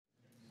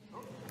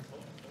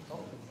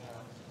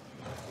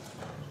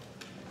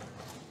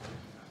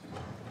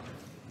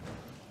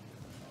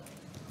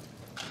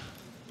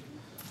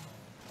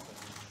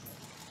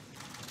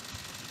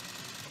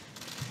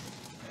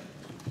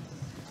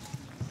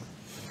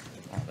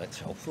Oh, that's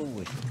helpful.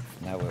 We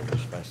know where we're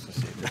supposed to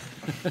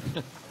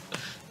sit.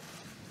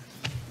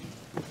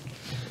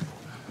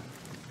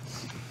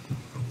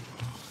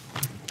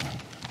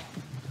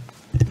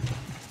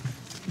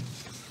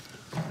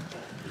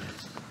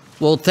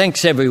 Well,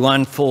 thanks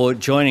everyone for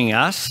joining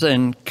us,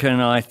 and can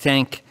I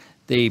thank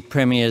the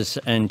Premiers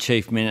and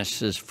Chief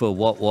Ministers for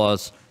what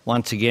was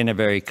once again a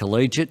very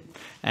collegiate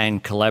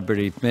and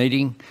collaborative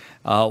meeting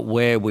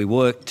where we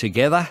worked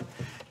together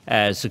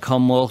as a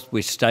Commonwealth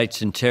with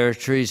states and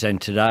territories,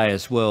 and today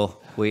as well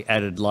we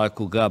added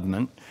local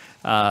government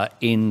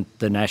in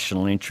the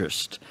national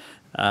interest.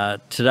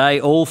 Today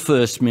all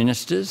First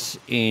Ministers,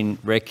 in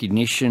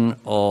recognition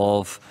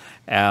of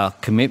our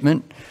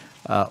commitment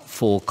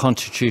for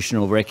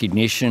constitutional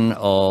recognition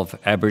of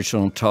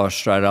Aboriginal and Torres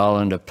Strait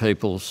Islander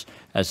peoples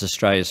as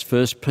Australia's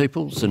first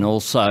peoples, and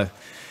also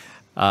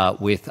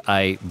with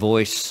a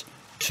voice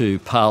to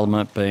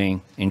Parliament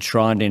being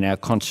enshrined in our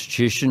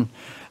Constitution,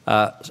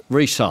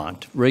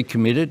 re-signed,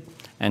 recommitted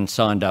and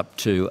signed up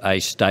to a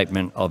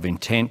statement of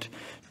intent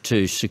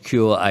to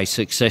secure a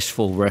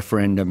successful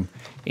referendum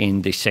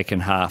in the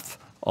second half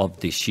of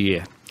this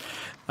year.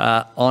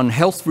 On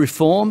health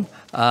reform,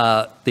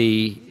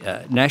 the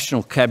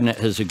National Cabinet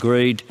has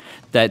agreed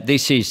that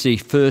this is the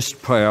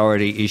first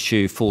priority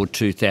issue for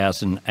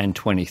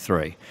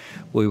 2023.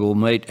 We will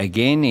meet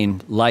again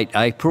in late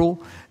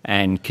April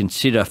and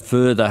consider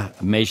further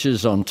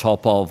measures on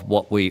top of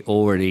what we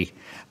already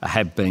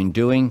have been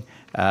doing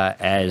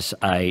as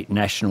a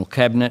National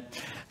Cabinet,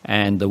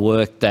 and the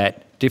work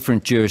that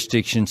different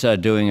jurisdictions are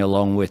doing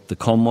along with the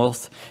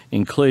Commonwealth,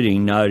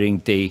 including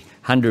noting the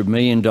 $100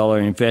 million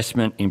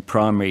investment in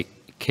primary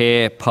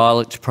care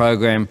pilots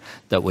program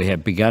that we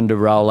have begun to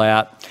roll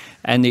out,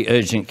 and the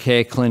urgent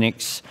care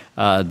clinics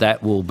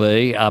that will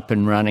be up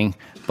and running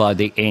by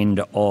the end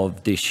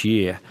of this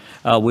year.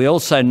 We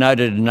also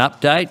noted an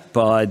update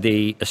by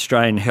the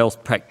Australian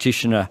Health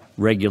Practitioner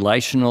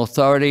Regulation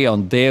Authority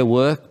on their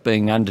work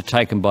being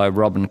undertaken by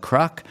Robin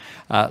Kruk,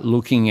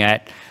 looking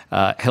at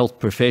health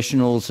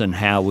professionals and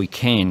how we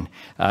can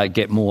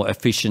get more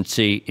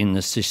efficiency in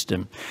the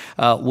system.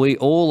 We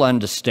all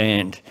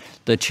understand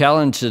the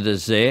challenge that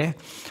is there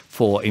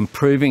for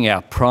improving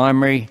our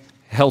primary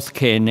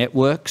healthcare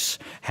networks,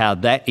 how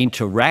that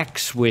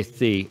interacts with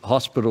the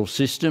hospital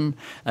system,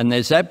 and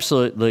there's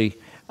absolutely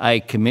a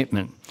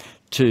commitment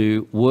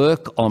to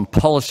work on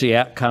policy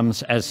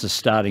outcomes as the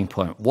starting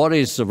point. What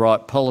is the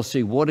right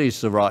policy? What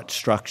is the right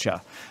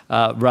structure?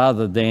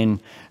 Rather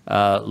than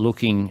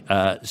looking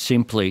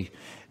simply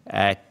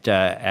at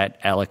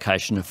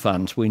allocation of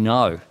funds. We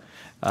know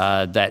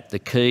that the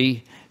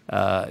key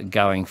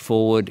going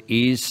forward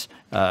is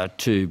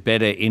to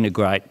better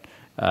integrate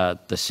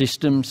the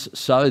systems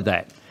so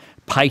that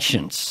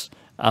patients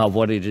are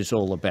what it is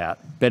all about.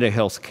 Better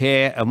health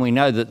care, and we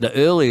know that the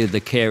earlier the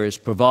care is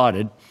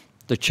provided,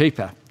 the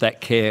cheaper that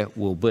care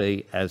will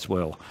be as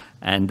well.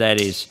 And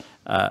that is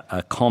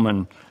a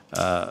common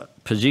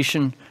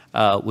position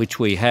which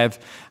we have,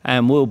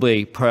 and we'll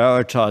be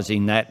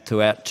prioritising that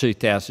throughout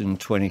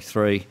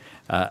 2023,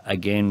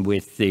 again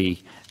with the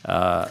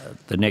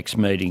next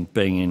meeting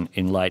being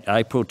in late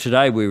April.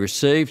 Today we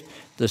received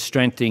the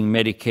Strengthening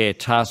Medicare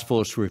Task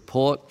Force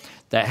report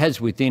that has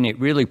within it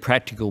really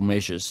practical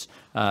measures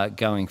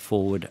going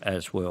forward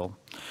as well.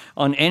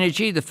 On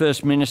energy, the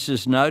First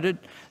Ministers noted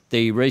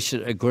the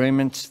recent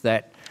agreements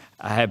that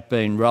have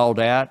been rolled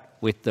out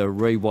with the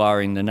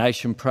Rewiring the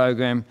Nation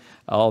program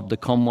of the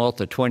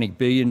Commonwealth, a $20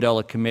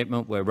 billion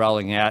commitment we're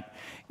rolling out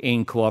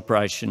in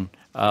cooperation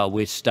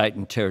with state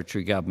and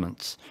territory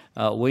governments.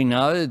 We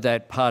know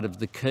that part of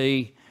the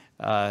key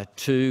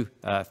to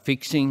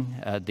fixing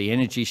the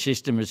energy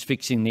system is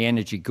fixing the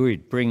energy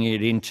grid, bringing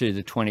it into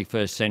the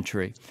 21st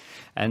century.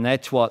 And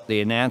that's what the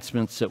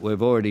announcements that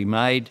we've already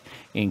made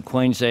in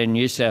Queensland,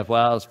 New South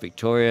Wales,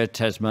 Victoria,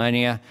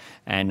 Tasmania,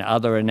 and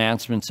other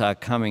announcements are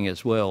coming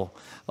as well.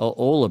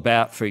 All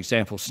about, for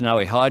example,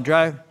 Snowy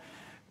Hydro.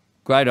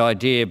 Great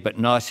idea, but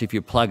nice if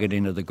you plug it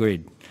into the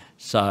grid.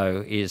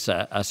 So is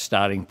a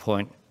starting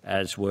point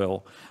as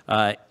well.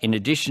 In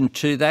addition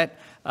to that,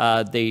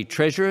 the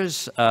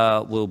Treasurers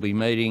will be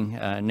meeting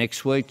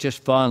next week,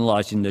 just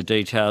finalising the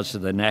details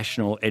of the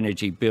National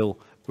Energy Bill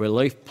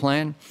Relief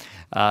Plan.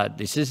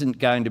 This isn't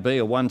going to be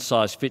a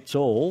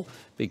one-size-fits-all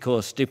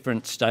because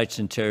different states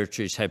and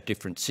territories have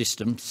different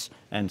systems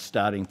and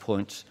starting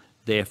points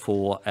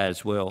therefore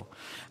as well.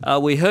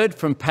 We heard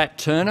from Pat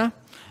Turner,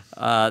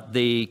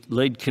 the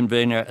lead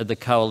convener of the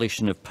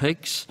Coalition of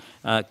Peaks,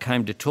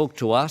 came to talk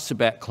to us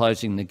about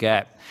closing the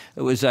gap.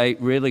 It was a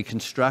really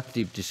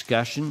constructive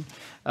discussion.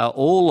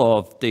 All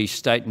of the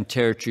state and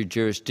territory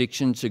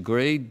jurisdictions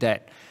agreed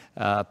that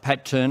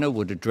Pat Turner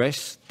would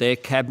address their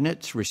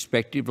cabinets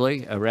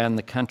respectively around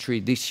the country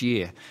this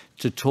year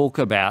to talk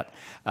about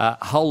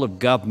whole of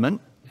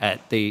government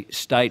at the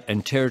state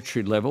and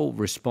territory level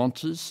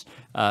responses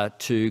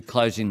to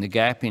closing the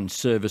gap in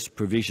service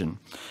provision.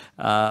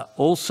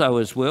 Also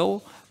as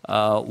well,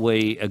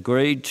 we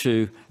agreed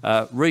to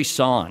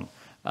re-sign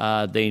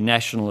the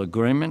national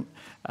agreement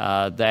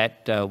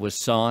that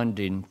was signed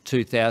in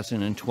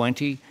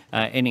 2020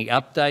 Any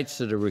updates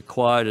that are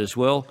required as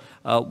well,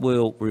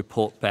 we'll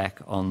report back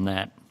on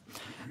that.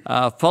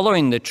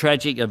 Following the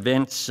tragic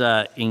events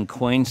in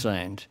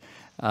Queensland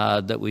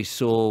that we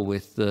saw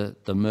with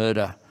the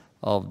murder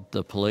of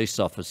the police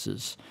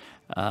officers,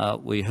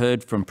 we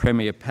heard from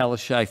Premier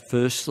Palaszczuk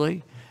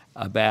firstly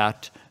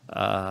about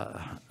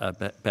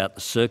the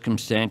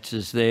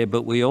circumstances there,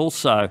 but we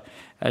also,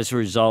 as a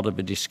result of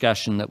a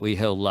discussion that we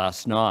held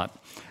last night,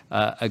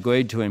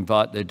 agreed to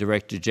invite the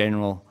Director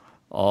General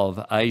of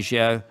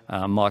ASIO,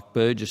 Mike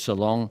Burgess,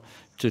 along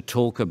to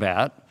talk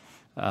about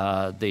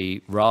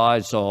the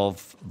rise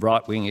of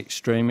right-wing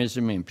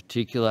extremism, in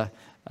particular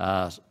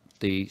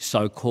the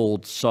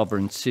so-called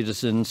sovereign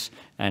citizens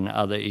and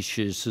other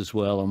issues as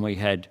well. And we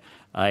had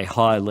a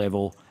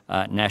high-level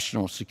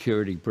national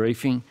security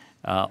briefing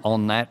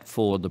on that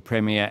for the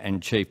Premier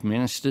and Chief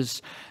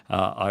Ministers.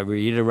 I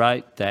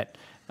reiterate that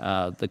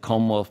the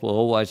Commonwealth will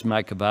always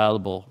make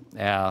available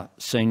our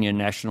senior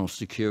national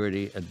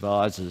security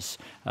advisors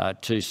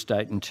to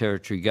state and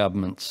territory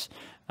governments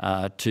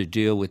to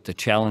deal with the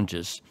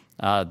challenges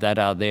that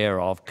are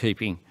there of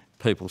keeping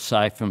people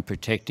safe and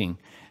protecting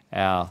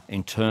our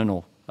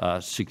internal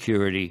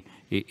security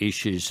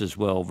issues as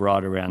well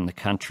right around the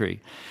country.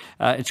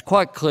 It's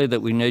quite clear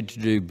that we need to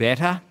do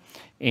better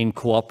in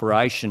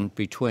cooperation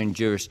between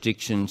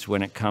jurisdictions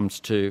when it comes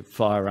to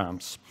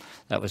firearms.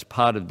 That was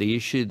part of the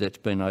issue that's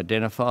been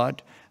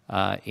identified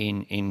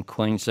in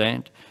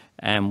Queensland,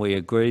 and we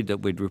agreed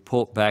that we'd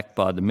report back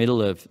by the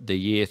middle of the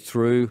year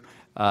through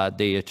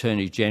the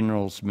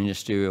Attorney-General's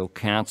Ministerial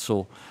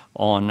Council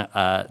on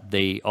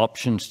the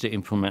options to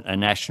implement a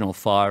national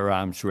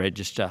firearms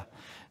register,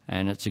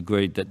 and it's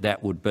agreed that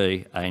that would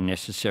be a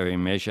necessary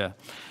measure.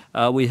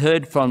 We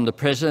heard from the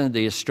President of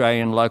the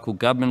Australian Local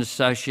Government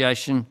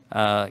Association,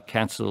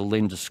 Councillor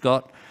Linda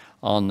Scott,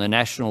 on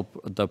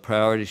the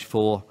priorities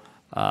for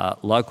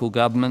local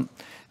government,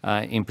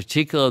 in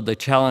particular the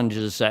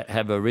challenges that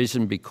have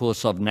arisen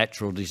because of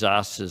natural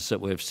disasters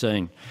that we've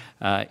seen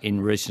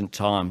in recent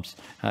times.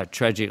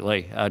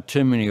 Tragically,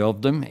 too many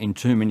of them in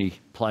too many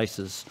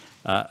places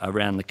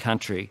around the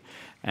country,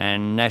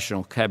 and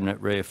National Cabinet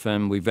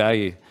reaffirmed we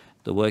value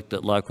the work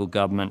that local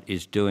government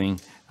is doing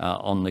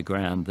on the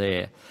ground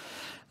there.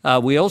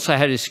 We also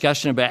had a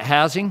discussion about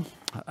housing,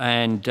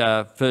 and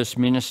First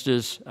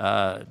Ministers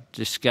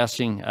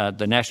discussing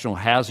the National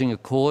Housing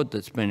Accord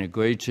that's been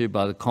agreed to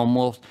by the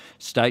Commonwealth,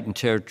 state and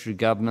territory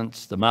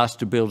governments, the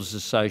Master Builders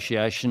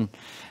Association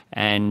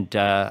and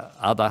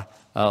other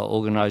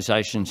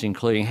organisations,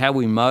 including how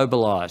we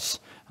mobilise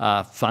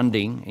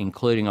funding,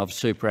 including of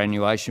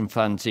superannuation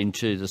funds,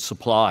 into the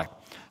supply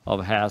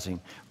of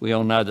housing. We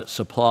all know that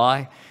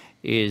supply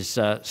is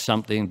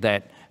something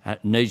that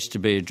needs to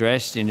be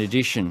addressed. In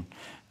addition,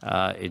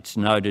 it's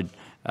noted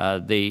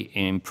the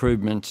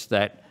improvements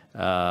that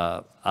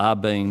are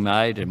being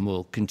made and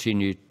will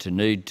continue to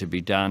need to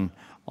be done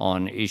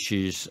on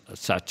issues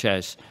such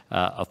as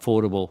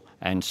affordable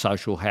and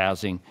social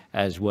housing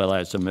as well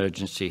as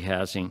emergency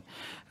housing.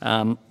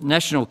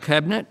 National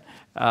Cabinet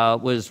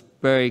was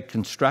very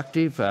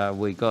constructive.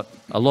 We got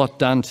a lot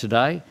done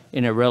today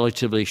in a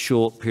relatively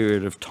short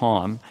period of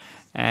time,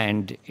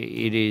 and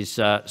it is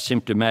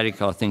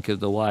symptomatic, I think, of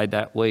the way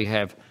that we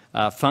have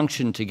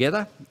functioned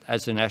together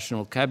as a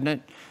National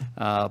Cabinet,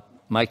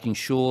 making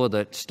sure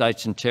that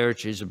states and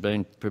territories have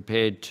been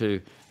prepared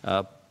to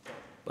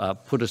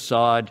put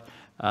aside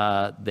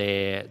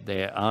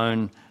their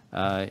own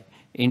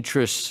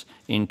interests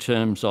in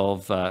terms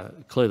of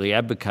clearly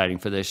advocating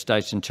for their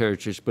states and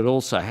territories, but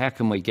also how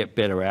can we get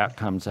better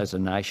outcomes as a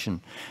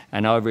nation.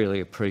 And I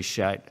really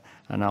appreciate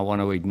and I want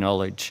to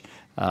acknowledge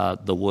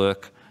the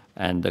work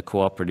and the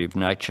cooperative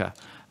nature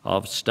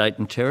of state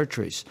and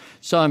territories.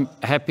 So I'm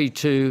happy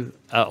to,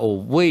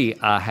 or we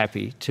are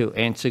happy to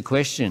answer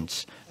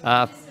questions.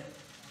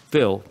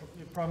 Phil.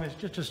 Prime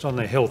Minister, just on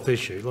the health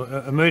issue,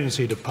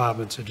 emergency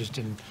departments are just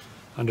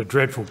under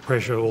dreadful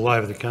pressure all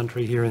over the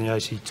country. Here in the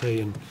ACT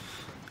and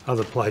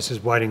other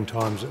places, waiting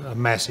times are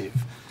massive.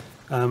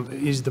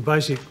 Is the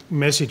basic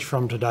message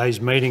from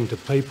today's meeting to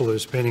people who are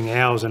spending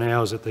hours and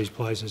hours at these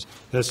places,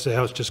 that's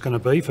how it's just going to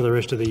be for the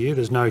rest of the year?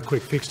 There's no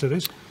quick fix to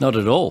this? Not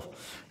at all.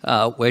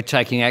 We're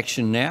taking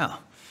action now.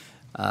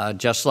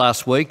 Just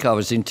last week I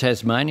was in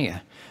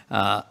Tasmania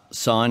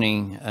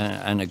signing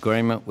an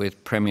agreement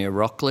with Premier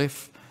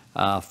Rockliff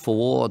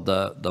for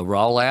the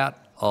rollout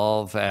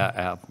of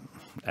our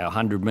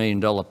 $100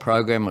 million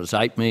program. It was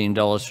 $8 million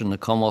from the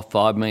Commonwealth,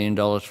 $5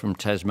 million from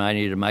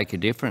Tasmania to make a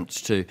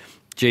difference to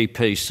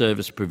GP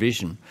service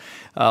provision.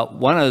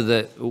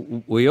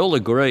 We all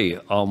agree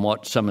on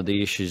what some of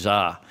the issues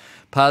are.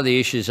 Part of the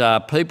issues are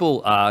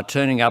people are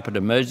turning up at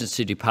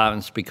emergency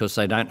departments because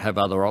they don't have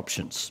other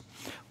options.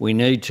 We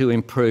need to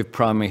improve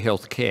primary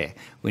health care.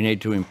 We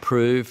need to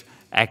improve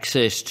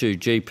access to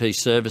GP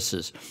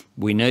services.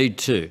 We need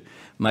to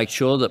make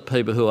sure that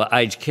people who are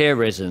aged care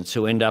residents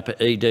who end up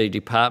at ED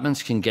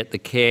departments can get the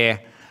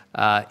care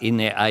in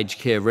their aged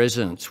care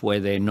residence where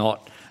they're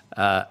not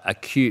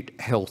acute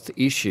health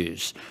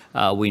issues.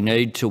 We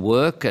need to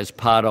work as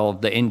part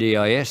of the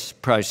NDIS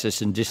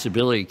process and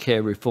disability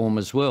care reform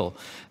as well.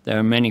 There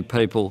are many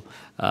people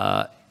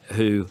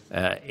who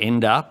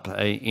end up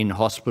in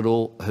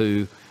hospital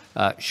who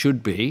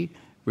should be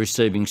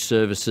receiving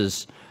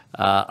services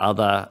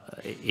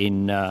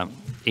in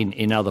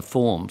other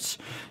forms.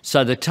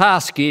 So the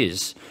task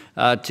is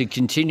to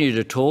continue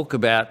to talk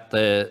about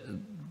the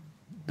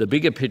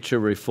bigger picture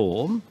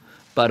reform,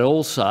 but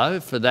also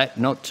for that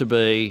not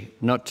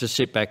to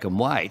sit back and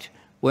wait.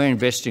 We're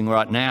investing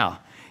right now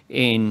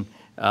in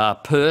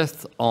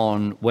Perth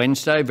on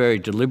Wednesday, very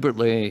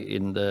deliberately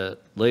in the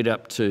lead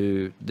up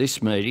to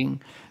this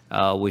meeting.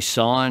 We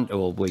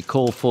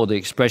called for the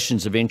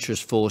expressions of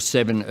interest for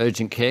 7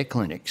 urgent care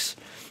clinics.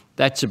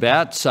 That's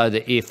about so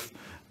that if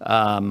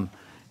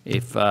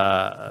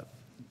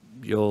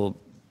your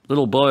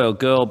little boy or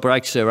girl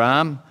breaks their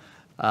arm,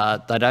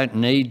 they don't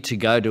need to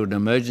go to an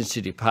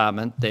emergency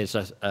department. There's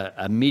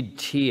a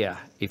mid-tier,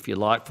 if you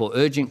like, for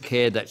urgent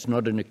care that's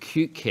not an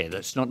acute care,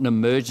 that's not an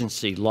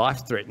emergency,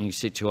 life-threatening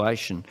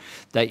situation,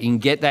 that you can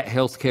get that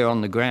health care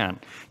on the ground.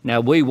 Now,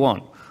 we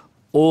want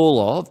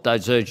all of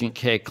those urgent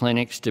care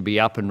clinics to be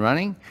up and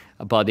running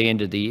by the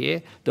end of the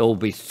year. There will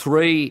be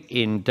 3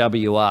 in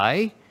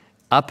WA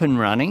up and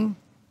running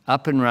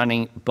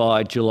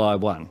by July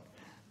 1.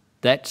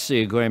 That's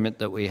the agreement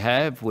that we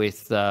have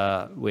with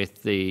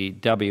the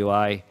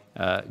WA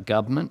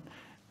government,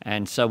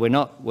 and so we're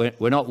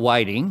not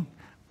waiting.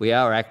 We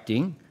are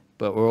acting,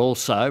 but we're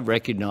also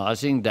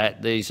recognising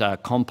that these are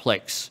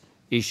complex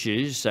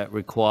issues that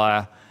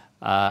require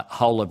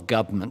whole of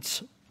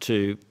governments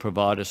to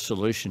provide a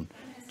solution.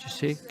 Did you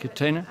see,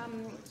 Katina?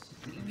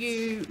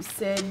 You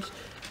said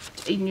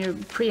in your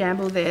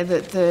preamble there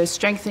that the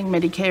strengthening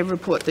Medicare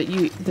report that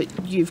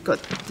you've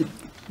got, that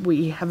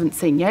we haven't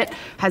seen yet,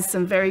 has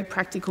some very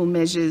practical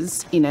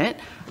measures in it.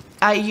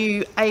 Are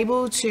you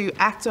able to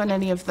act on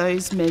any of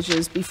those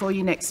measures before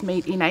you next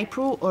meet in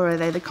April, or are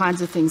they the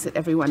kinds of things that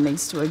everyone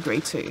needs to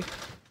agree to?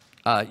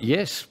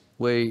 Yes,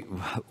 we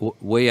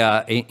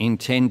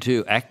intend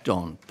to act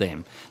on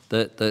them.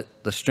 The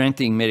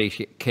Strengthening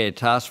Medicare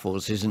Task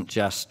Force isn't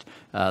just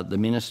the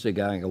minister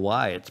going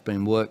away. It's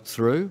been worked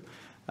through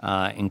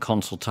in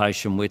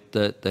consultation with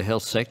the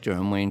health sector,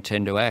 and we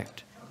intend to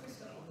act.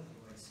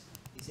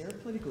 Is there a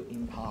political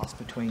impasse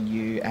between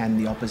you and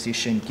the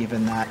opposition,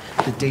 given that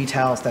the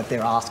details that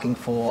they're asking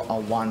for are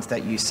ones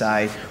that you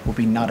say will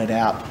be nutted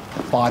out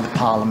by the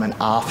parliament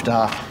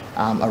after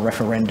a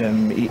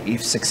referendum,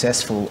 if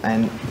successful?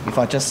 And if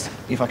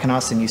I can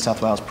ask the New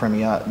South Wales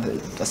Premier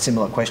a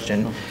similar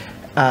question,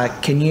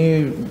 can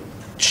you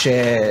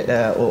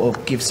share or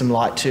give some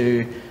light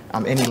to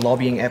any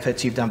lobbying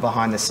efforts you've done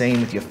behind the scene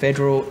with your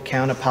federal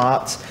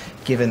counterparts,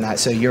 given that,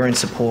 so you're in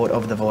support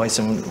of the Voice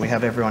and we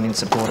have everyone in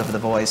support of the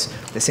Voice,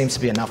 there seems to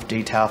be enough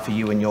detail for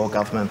you and your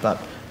government,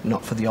 but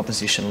not for the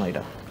opposition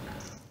leader?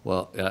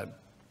 Well,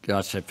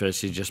 I'd say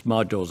firstly, just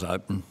my door's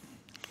open.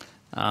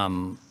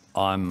 I'm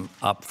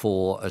up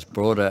for as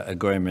broad an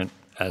agreement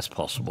as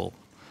possible.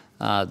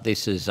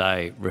 This is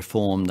a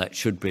reform that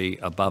should be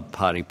above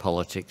party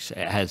politics.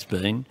 It has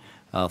been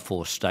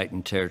for state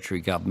and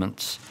territory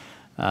governments.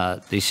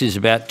 This is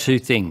about 2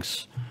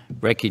 things: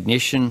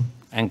 recognition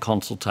and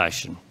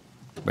consultation.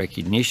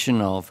 Recognition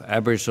of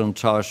Aboriginal and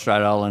Torres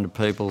Strait Islander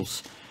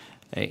peoples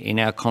in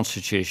our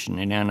Constitution,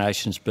 in our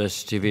nation's birth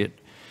certificate,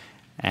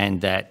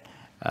 and that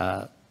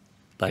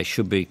they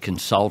should be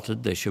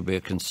consulted. There should be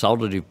a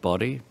consultative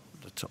body,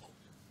 that's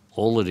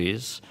all it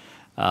is,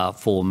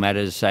 for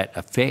matters that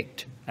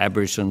affect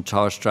Aboriginal and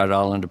Torres Strait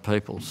Islander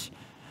peoples.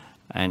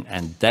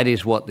 And that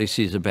is what this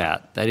is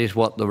about. That is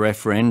what the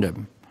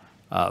referendum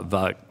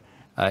vote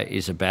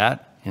is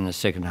about in the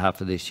second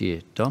half of this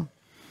year. Don?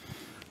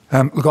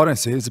 Look, I don't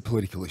see it as a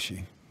political issue.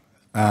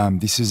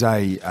 This is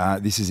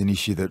an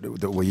issue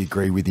that we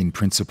agree with in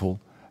principle,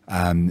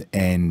 and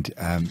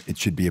it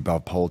should be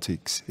above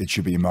politics. It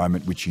should be a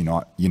moment which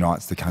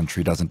unites the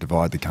country, doesn't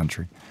divide the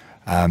country,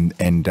 and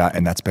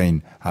that's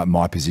been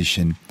my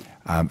position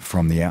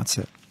from the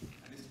outset.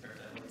 Mr.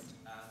 President, can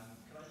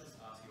I just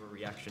ask your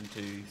reaction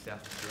to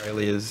South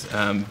Australia's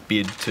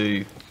bid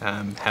to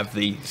have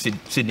the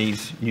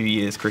Sydney's New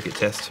Year's cricket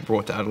test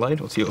brought to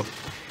Adelaide? What's your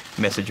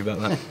message about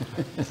that?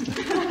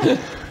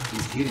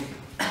 He's kidding.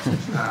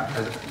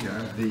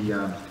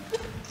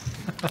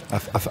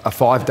 A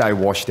 5-day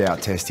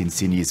washed-out test in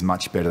Sydney is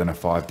much better than a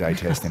 5-day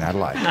test in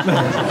Adelaide.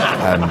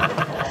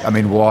 I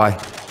mean, why?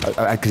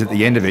 Because at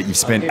the end of it, you've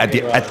spent at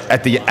the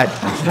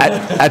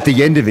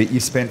end of it, you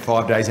spent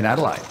 5 days in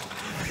Adelaide.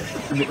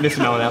 Mr.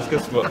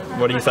 Malinowskis,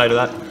 what do you say to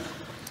that?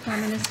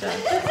 Prime Minister.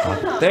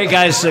 There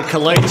goes the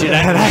collegiate.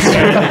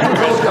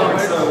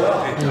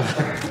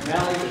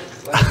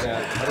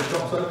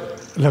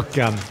 Look,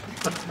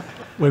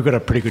 we've got a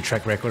pretty good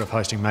track record of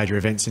hosting major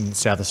events in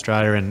South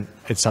Australia, and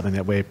it's something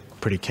that we're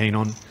pretty keen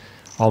on.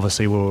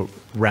 Obviously, we were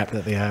rapt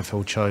that the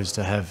AFL chose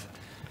to have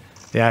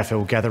the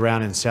AFL gather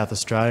round in South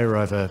Australia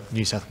over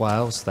New South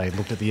Wales. They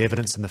looked at the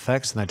evidence and the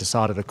facts, and they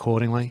decided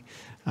accordingly.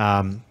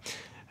 And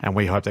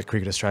we hope that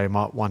Cricket Australia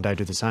might one day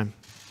do the same.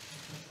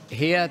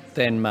 here,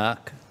 then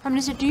Mark. Prime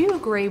Minister, do you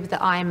agree with the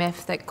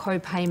IMF that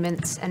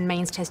co-payments and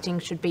means testing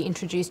should be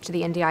introduced to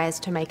the NDIS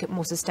to make it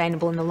more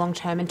sustainable in the long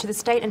term? And to the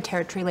state and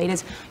territory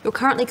leaders, you're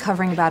currently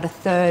covering about a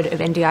third of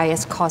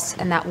NDIS costs,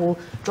 and that will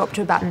drop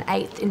to about an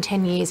eighth in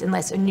 10 years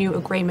unless a new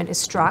agreement is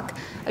struck.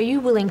 Are you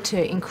willing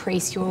to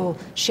increase your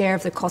share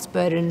of the cost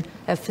burden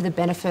for the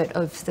benefit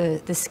of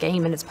the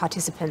scheme and its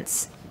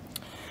participants?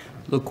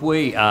 Look,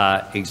 we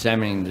are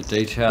examining the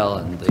detail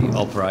and the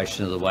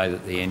operation of the way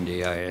that the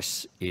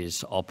NDIS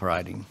is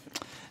operating.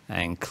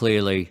 And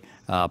clearly,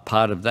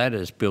 part of that,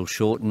 as Bill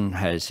Shorten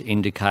has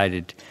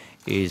indicated,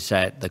 is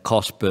that the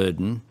cost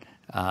burden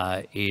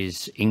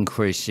is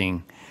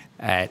increasing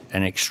at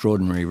an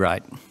extraordinary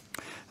rate.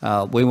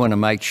 We want to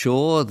make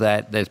sure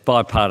that there's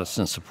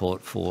bipartisan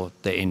support for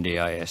the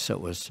NDIS. It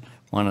was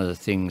one of the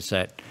things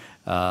that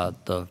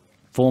the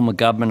former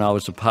government I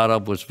was a part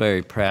of was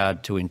very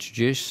proud to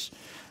introduce,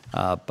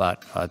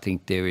 but I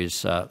think there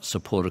is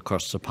support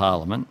across the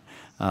parliament.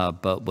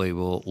 But we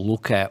will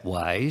look at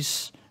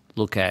ways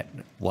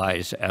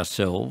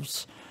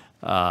ourselves,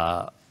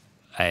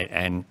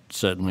 and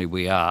certainly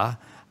we are,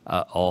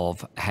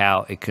 of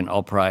how it can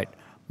operate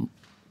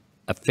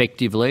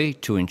effectively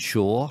to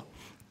ensure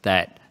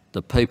that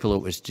the people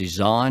it was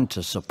designed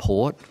to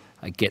support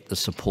get the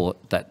support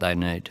that they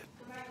need.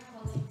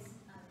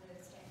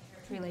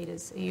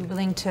 Leaders, are you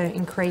willing to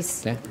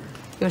increase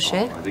your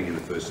share? I think in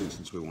the first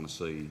instance we want to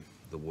see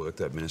the work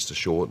that Minister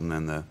Shorten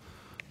and the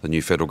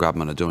new federal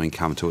government are doing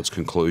come to its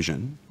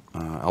conclusion.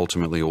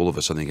 Ultimately, all of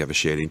us, I think, have a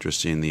shared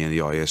interest in the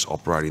NDIS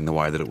operating the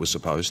way that it was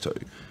supposed to.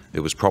 It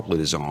was properly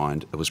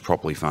designed, it was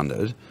properly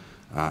funded,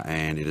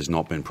 and it has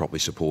not been properly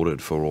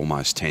supported for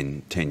almost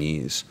 10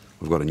 years.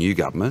 We've got a new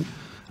government,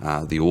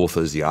 the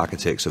authors, the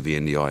architects of the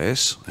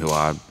NDIS, who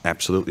are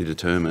absolutely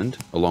determined,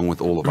 along with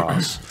all of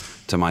us,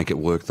 to make it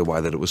work the way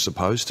that it was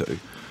supposed to.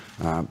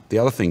 The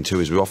other thing too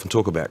is we often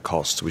talk about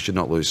costs. We should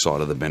not lose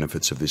sight of the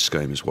benefits of this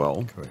scheme as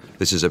well. Correct.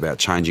 This is about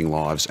changing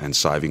lives and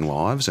saving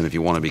lives, and if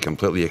you want to be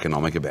completely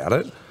economic about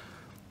it,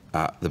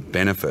 the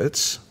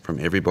benefits from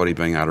everybody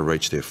being able to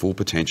reach their full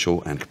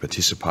potential and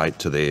participate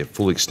to their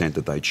full extent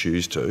that they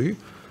choose to,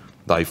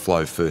 they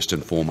flow first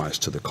and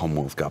foremost to the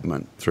Commonwealth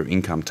Government through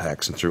income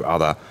tax and through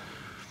other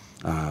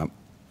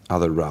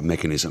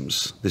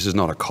mechanisms. This is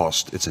not a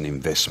cost, it's an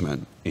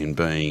investment in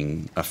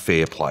being a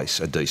fair place,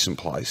 a decent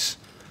place.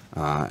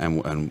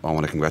 And I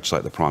want to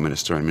congratulate the Prime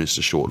Minister and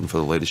Minister Shorten for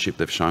the leadership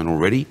they've shown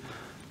already,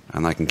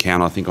 and they can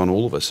count, I think, on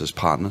all of us as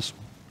partners.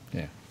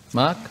 Yeah.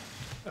 Mark?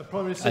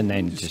 Prime Minister, and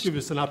then just give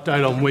us an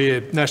update on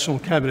where National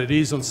Cabinet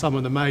is on some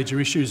of the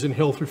major issues in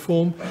health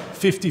reform,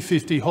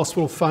 50-50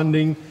 hospital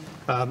funding,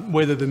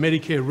 whether the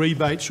Medicare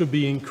rebate should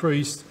be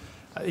increased,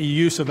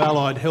 use of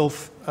allied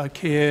health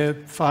care,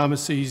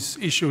 pharmacies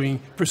issuing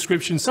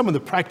prescriptions, some of the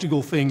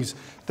practical things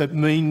that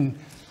mean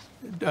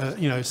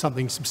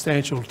something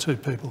substantial to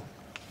people.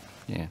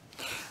 Yeah.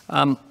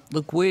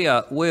 Look, we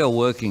are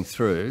working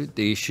through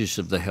the issues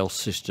of the health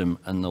system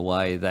and the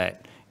way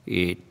that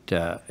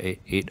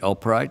it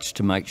operates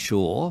to make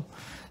sure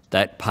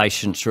that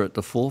patients are at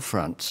the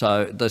forefront.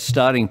 So the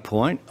starting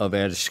point of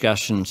our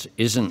discussions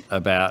isn't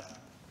about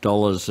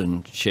dollars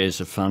and shares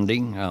of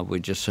funding.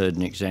 We just heard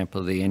an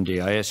example of the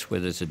NDIS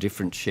where there's a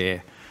different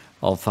share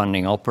of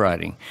funding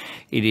operating.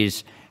 It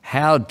is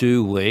how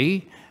do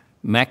we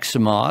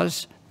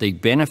maximise the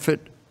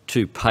benefit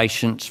to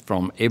patients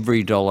from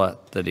every dollar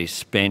that is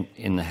spent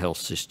in the health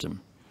system.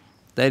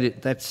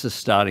 That's the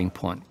starting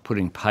point,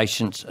 putting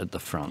patients at the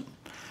front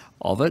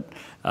of it.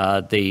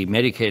 The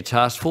Medicare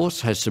Task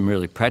Force has some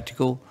really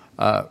practical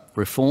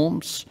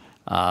reforms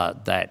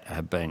that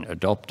have been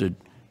adopted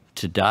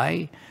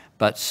today,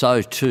 but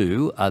so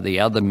too are the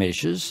other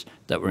measures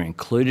that were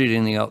included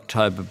in the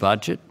October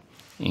budget,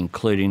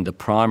 including the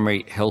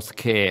primary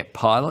healthcare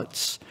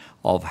pilots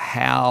of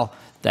how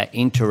that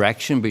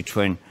interaction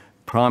between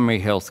primary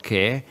health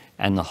care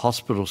and the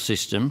hospital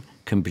system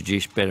can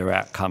produce better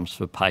outcomes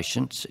for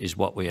patients is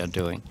what we are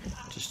doing.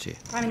 Just here.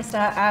 Prime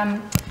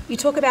Minister, you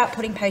talk about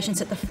putting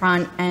patients at the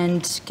front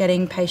and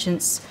getting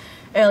patients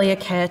earlier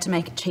care to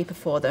make it cheaper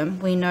for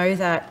them. We know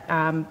that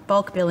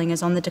bulk billing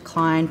is on the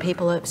decline.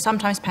 People are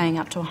sometimes paying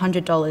up to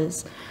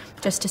 $100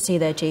 just to see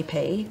their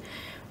GP.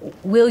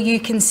 Will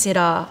you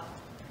consider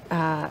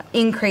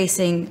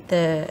increasing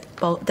the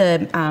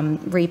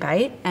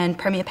rebate? And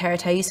Premier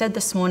Perrottet, you said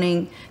this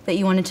morning that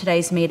you wanted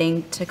today's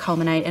meeting to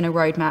culminate in a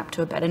roadmap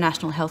to a better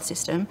national health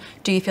system.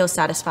 Do you feel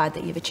satisfied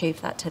that you've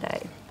achieved that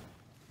today?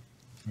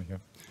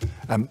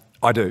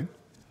 I do.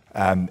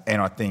 And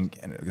I think,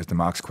 and it goes to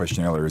Mark's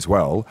question earlier as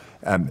well,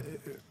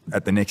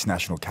 at the next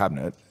National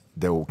Cabinet,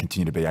 there will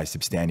continue to be a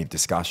substantive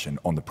discussion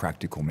on the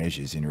practical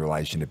measures in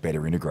relation to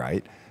better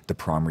integrate the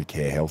primary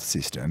care health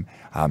system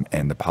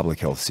and the public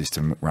health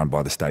system run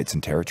by the states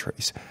and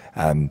territories.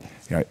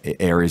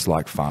 Areas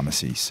like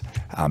pharmacies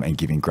and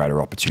giving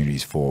greater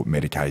opportunities for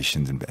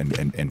medications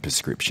and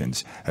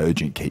prescriptions,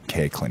 urgent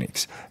care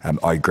clinics.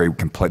 I agree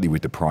completely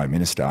with the Prime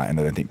Minister, and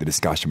I think the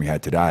discussion we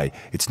had today,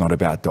 it's not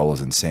about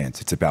dollars and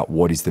cents, it's about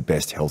what is the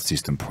best health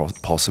system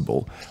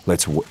possible.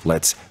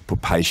 Let's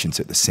put patients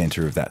at the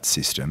centre of that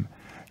system,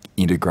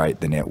 integrate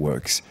the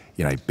networks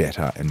in a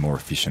better and more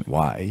efficient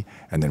way,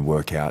 and then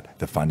work out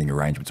the funding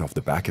arrangements off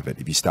the back of it.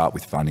 If you start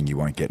with funding, you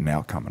won't get an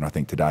outcome. And I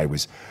think today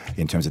was,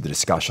 in terms of the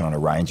discussion on a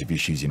range of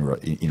issues in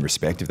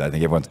respect of that, I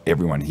think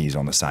everyone here is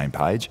on the same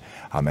page.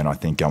 And I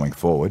think going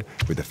forward,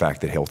 with the fact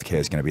that healthcare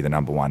is going to be the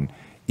 #1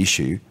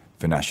 issue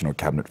for National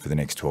Cabinet for the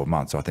next 12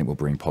 months, I think will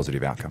bring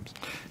positive outcomes.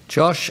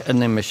 Josh and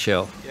then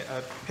Michelle.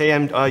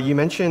 PM, you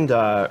mentioned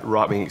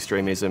right-wing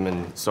extremism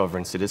and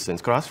sovereign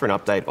citizens. Could I ask for an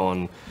update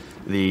on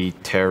the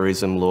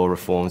terrorism law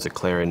reforms that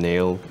Claire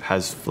O'Neill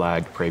has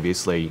flagged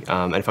previously?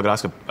 And if I could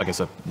ask,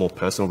 a more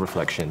personal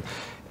reflection,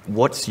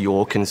 what's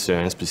your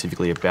concern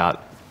specifically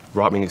about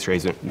right-wing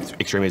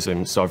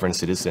extremism, sovereign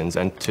citizens,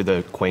 and to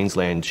the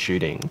Queensland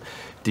shooting?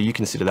 Do you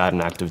consider that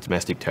an act of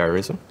domestic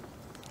terrorism?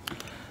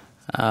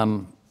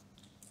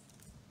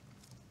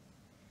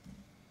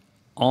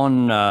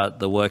 On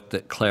the work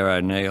that Claire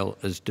O'Neill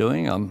is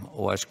doing, I'm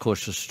always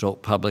cautious to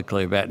talk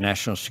publicly about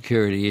national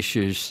security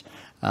issues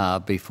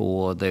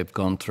before they've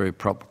gone through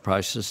proper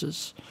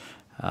processes.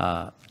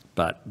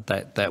 But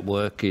that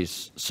work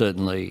is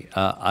certainly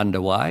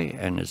underway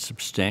and is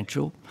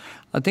substantial.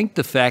 I think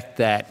the fact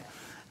that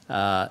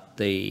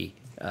the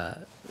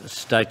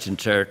states and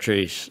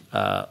territories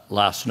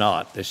last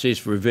night, this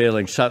is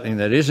revealing something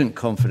that isn't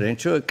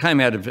confidential. It came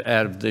out of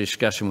the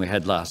discussion we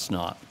had last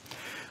night,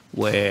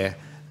 where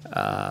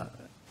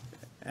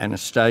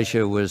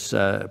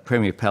Anastasia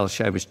Premier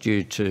Palaszczuk was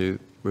due to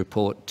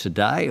report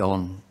today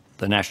on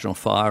the national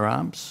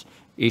firearms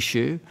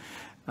issue.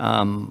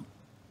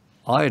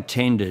 I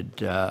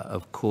attended,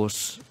 of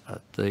course,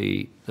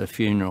 the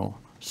funeral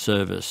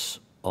service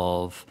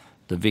of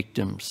the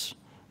victims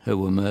who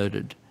were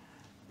murdered.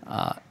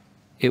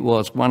 It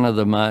was one of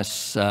the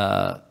most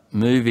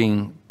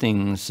moving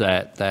things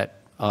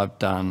that I've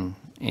done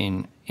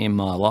in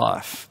my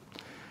life.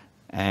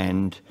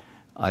 And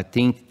I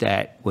think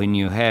that when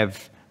you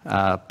have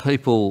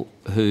people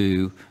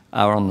who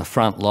are on the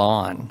front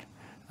line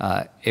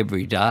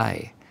every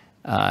day,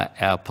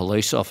 our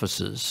police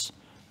officers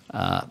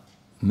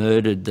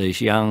murdered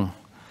these young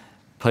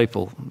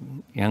people,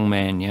 young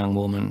man, young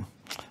woman,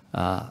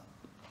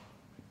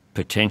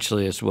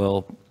 potentially as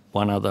well,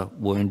 one other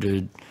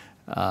wounded,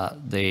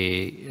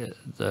 the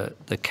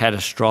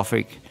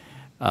catastrophic,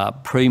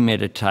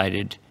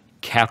 premeditated,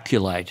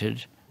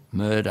 calculated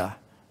murder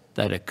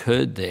that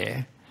occurred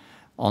there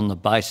on the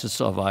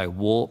basis of a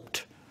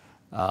warped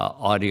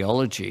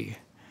ideology,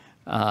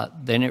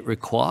 then it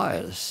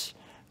requires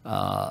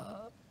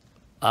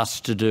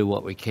us to do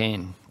what we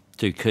can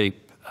to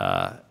keep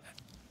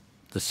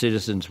the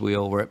citizens we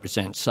all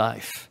represent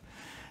safe.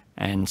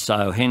 And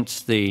so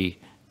hence the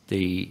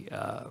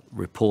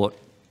report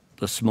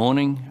this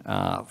morning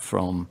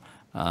from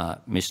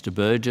Mr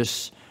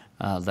Burgess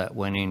that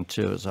went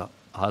into, as a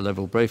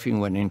high-level briefing,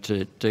 went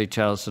into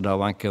details that I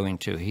won't go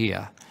into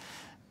here.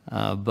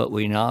 But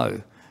we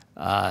know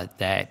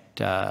that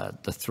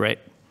the threat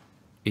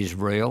is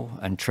real,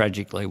 and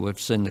tragically we've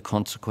seen the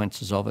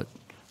consequences of it.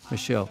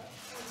 Michelle.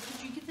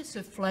 Could you give us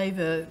a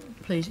flavour,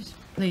 please,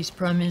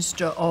 Prime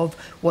Minister, of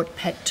what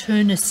Pat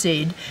Turner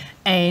said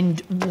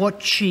and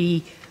what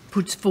she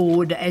puts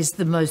forward as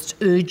the most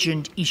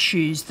urgent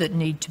issues that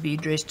need to be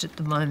addressed at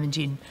the moment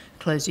in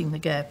closing the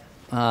gap?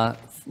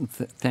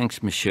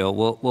 Thanks, Michelle.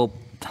 Well,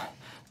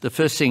 the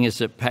first thing is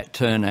that Pat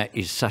Turner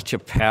is such a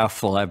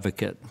powerful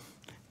advocate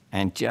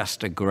and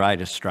just a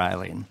great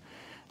Australian.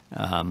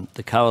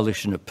 The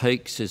Coalition of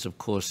Peaks is, of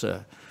course,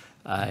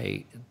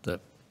 the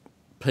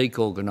peak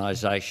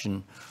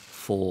organisation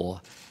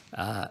for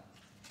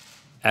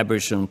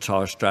Aboriginal and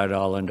Torres Strait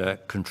Islander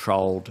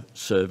controlled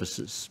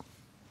services.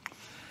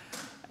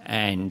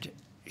 And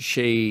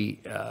she,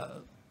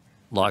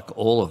 like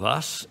all of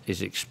us,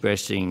 is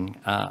expressing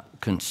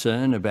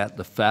concern about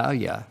the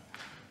failure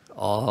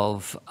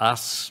of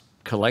us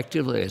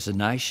collectively as a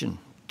nation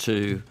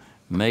to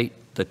meet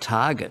the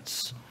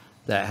targets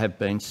that have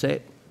been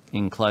set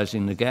in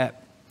closing the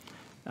gap.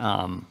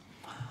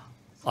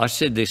 I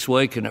said this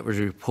week, and it was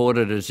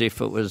reported as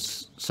if it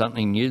was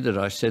something new, that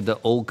I said that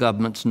all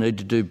governments need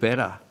to do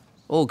better.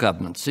 All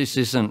governments. This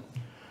isn't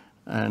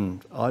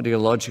an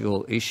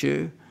ideological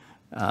issue.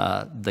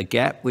 The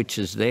gap which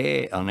is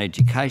there on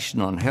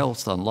education, on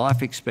health, on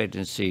life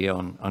expectancy,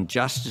 on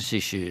justice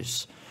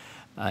issues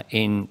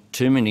in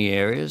too many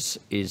areas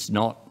is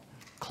not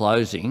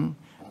closing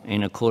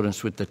in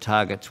accordance with the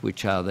targets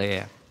which are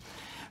there.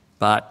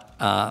 But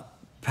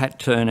Pat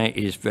Turner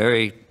is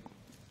very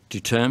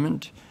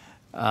determined.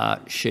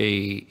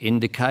 She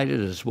indicated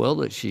as well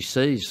that she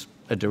sees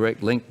a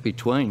direct link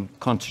between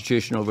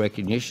constitutional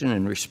recognition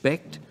and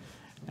respect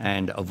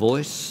and a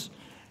voice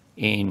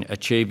in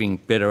achieving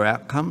better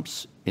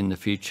outcomes in the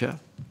future.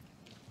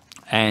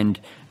 And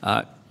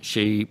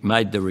she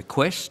made the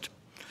request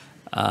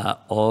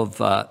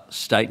of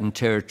state and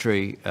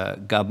territory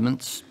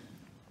governments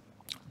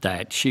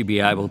that she be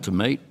able to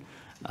meet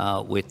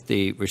with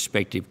the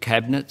respective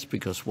cabinets,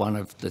 because one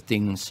of the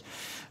things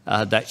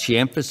that she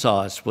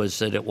emphasised was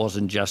that it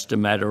wasn't just a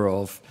matter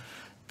of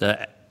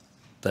the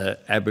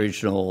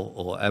Aboriginal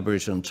or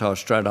Aboriginal and Torres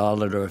Strait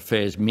Islander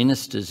affairs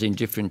ministers in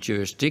different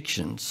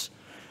jurisdictions.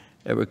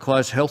 It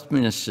requires health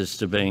ministers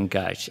to be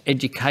engaged,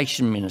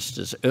 education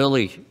ministers,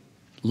 early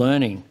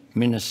learning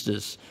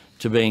ministers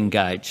to be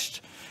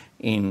engaged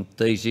in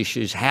these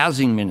issues,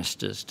 housing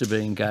ministers to be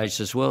engaged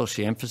as well.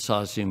 She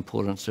emphasised the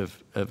importance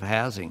of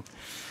housing,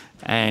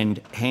 and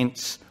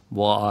hence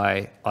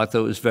why I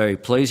thought it was very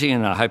pleasing,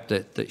 and I hope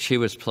that she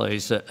was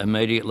pleased that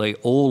immediately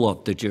all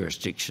of the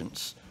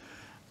jurisdictions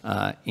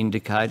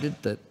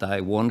indicated that they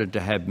wanted to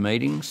have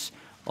meetings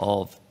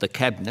of the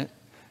Cabinet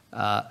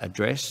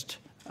addressed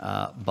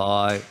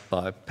by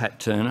Pat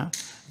Turner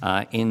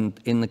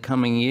in the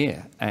coming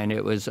year. And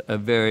it was a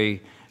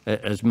very,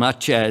 as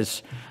much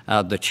as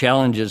the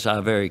challenges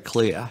are very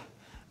clear,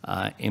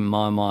 in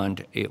my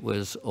mind, it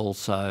was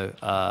also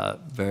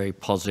very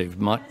positive.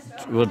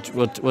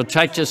 We'll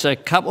take just a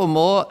couple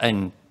more,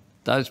 and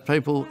those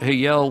people who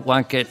yell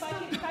won't get...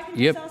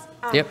 Yep.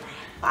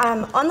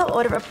 On the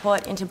audit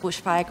report into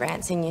bushfire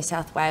grants in New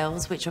South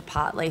Wales, which are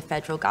partly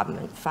federal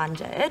government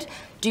funded,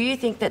 do you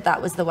think that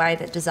that was the way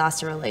that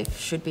disaster relief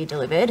should be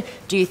delivered?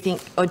 Do you think,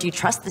 or do you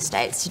trust the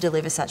states to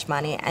deliver such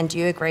money? And do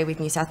you agree with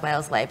New South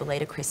Wales Labor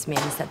leader Chris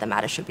Minns that the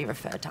matter should be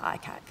referred to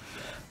ICAC?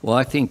 Well,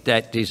 I think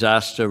that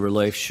disaster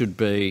relief should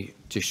be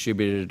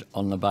distributed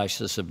on the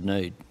basis of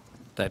need.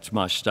 That's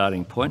my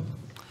starting point.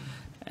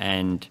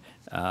 And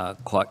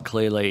quite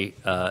clearly,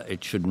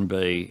 it shouldn't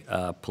be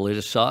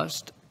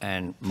politicised.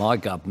 And my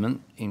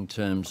government, in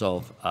terms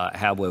of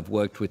how we've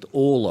worked with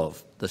all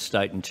of the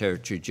state and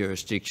territory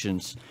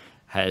jurisdictions,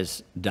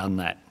 has done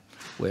that.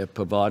 We've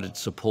provided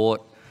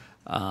support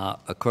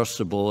across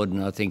the board,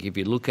 and I think if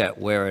you look at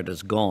where it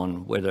has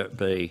gone, whether it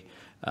be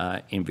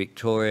in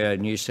Victoria,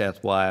 New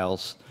South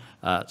Wales,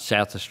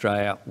 South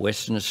Australia,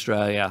 Western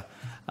Australia,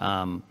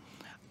 I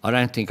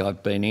don't think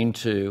I've been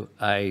into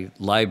a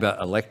Labor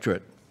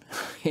electorate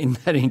in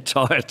that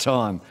entire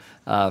time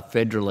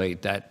federally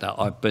that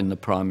I've been the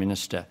Prime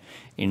Minister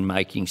in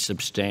making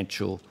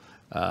substantial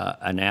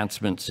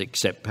announcements,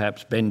 except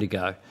perhaps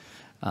Bendigo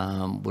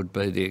would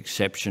be the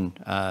exception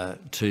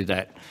to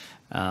that.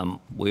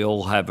 We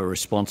all have a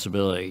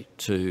responsibility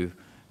to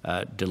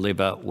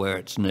deliver where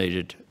it's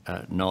needed,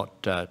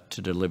 not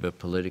to deliver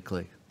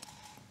politically.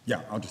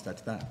 Yeah, I'll just add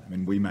to that. I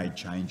mean, we made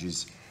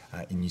changes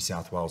in New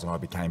South Wales when I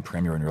became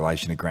Premier in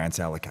relation to grants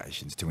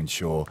allocations to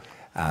ensure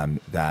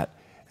that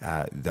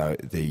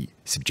the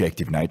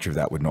subjective nature of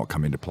that would not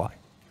come into play,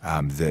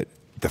 that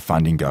the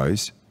funding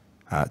goes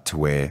to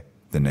where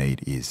the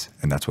need is,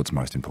 and that's what's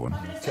most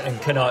important.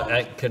 And can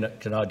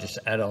I just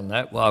add on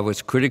that? Well, I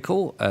was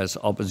critical as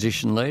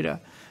opposition leader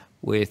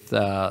with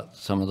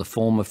some of the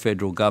former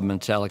federal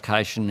government's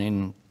allocation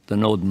in the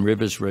Northern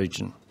Rivers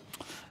region,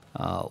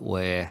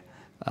 where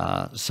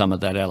some of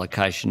that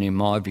allocation, in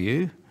my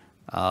view,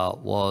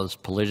 was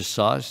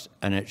politicised,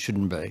 and it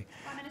shouldn't be.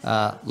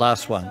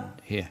 Last one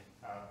here.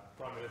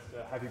 Prime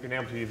Minister, have you been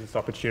able to use this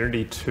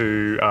opportunity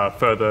to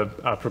further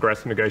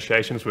progress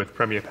negotiations with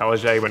Premier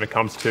Palaszczuk when it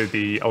comes to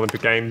the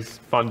Olympic Games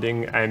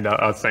funding? And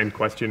same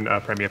question,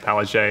 Premier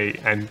Palaszczuk,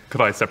 and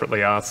could I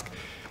separately ask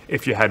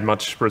if you had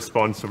much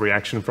response or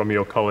reaction from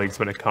your colleagues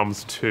when it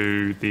comes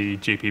to the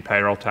GP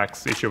payroll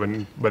tax issue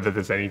and whether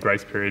there's any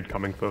grace period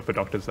coming for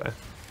doctors there?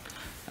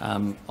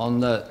 On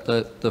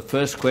the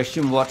first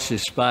question, watch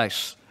this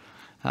space.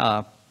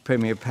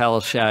 Premier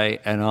Palaszczuk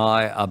and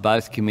I are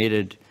both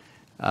committed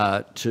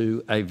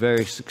to a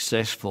very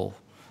successful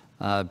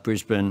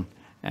Brisbane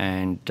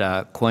and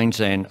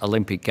Queensland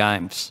Olympic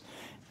Games.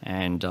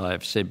 And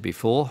I've said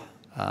before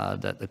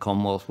that the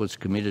Commonwealth was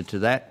committed to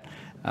that.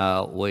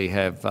 We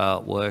have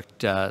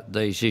worked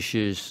these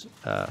issues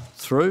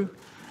through,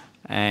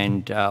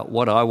 and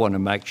what I want to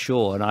make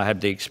sure, and I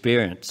have the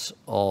experience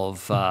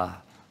of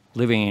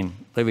living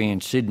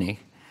in Sydney,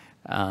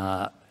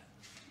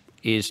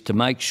 is to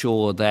make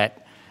sure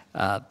that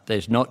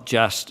it's not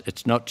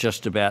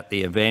just about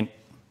the event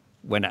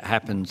when it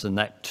happens in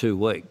that 2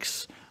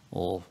 weeks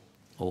or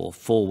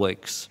 4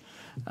 weeks.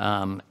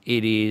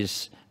 It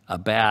is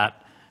about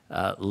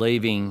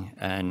leaving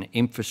an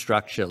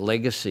infrastructure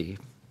legacy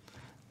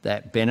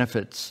that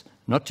benefits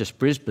not just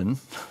Brisbane,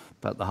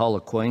 but the whole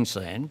of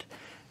Queensland.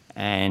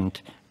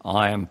 And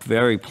I am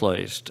very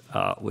pleased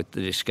with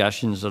the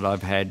discussions that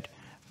I've had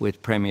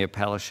with Premier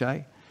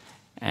Palaszczuk,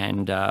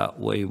 and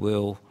we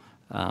will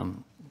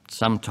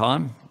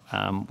sometime,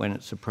 when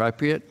it's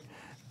appropriate,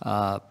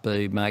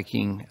 be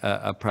making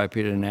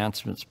appropriate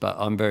announcements. But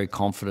I'm very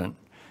confident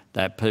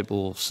that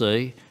people will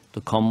see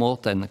the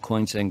Commonwealth and the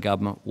Queensland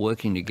Government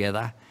working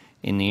together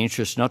in the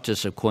interest not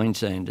just of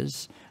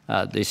Queenslanders,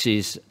 this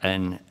is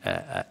an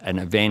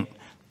event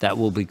that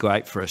will be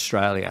great for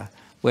Australia.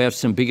 We have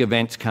some big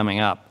events coming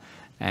up,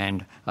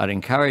 and I'd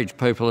encourage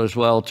people as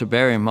well to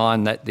bear in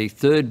mind that the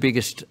third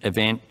biggest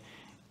event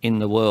in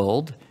the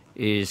world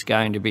is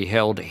going to be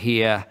held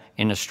here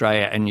in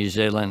Australia and New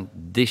Zealand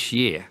this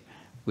year,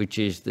 which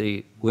is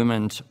the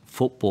Women's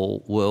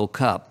Football World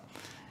Cup,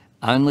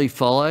 only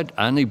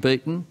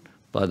beaten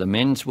by the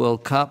Men's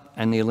World Cup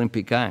and the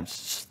Olympic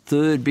Games.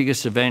 Third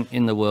biggest event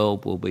in the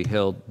world will be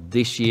held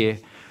this year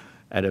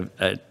at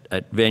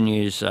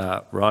venues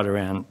right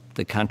around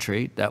the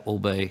country. That will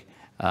be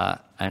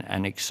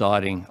an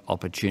exciting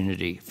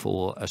opportunity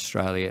for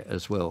Australia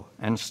as well.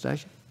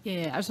 Anastasia?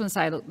 Yeah, I just want to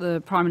say, look,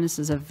 the Prime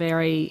Minister's a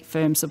very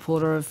firm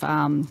supporter of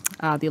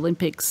the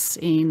Olympics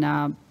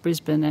in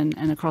Brisbane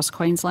and across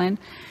Queensland.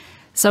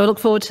 So I look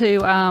forward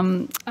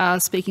to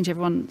speaking to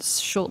everyone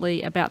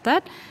shortly about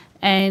that.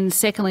 And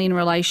secondly, in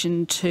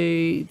relation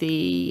to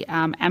the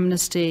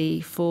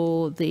amnesty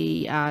for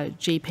the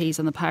GPs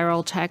on the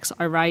payroll tax,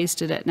 I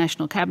raised it at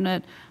National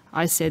Cabinet.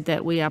 I said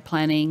that we are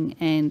planning,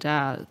 and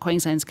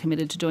Queensland's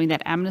committed to doing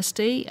that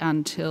amnesty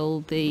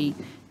until the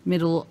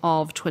middle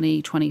of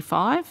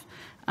 2025.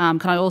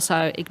 Can I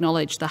also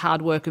acknowledge the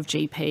hard work of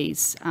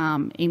GPs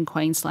in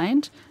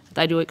Queensland?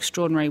 They do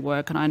extraordinary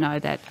work, and I know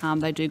that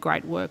they do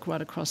great work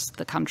right across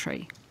the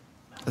country.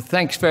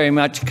 Thanks very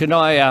much. Can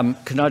I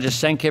just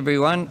thank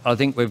everyone? I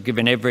think we've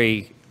given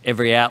every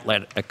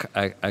outlet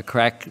a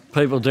crack.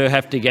 People do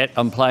have to get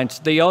on planes.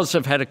 The Oz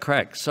have had a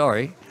crack.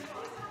 Sorry.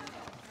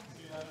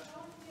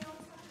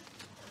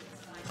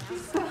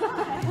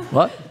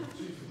 What?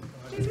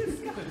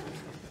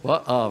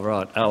 What? Oh,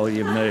 right. Oh,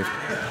 you moved.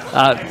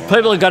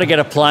 People have got to get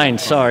a plane.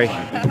 Sorry.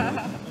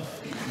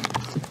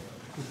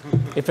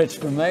 If it's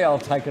for me, I'll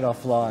take it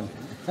offline.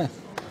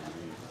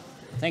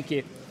 Thank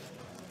you.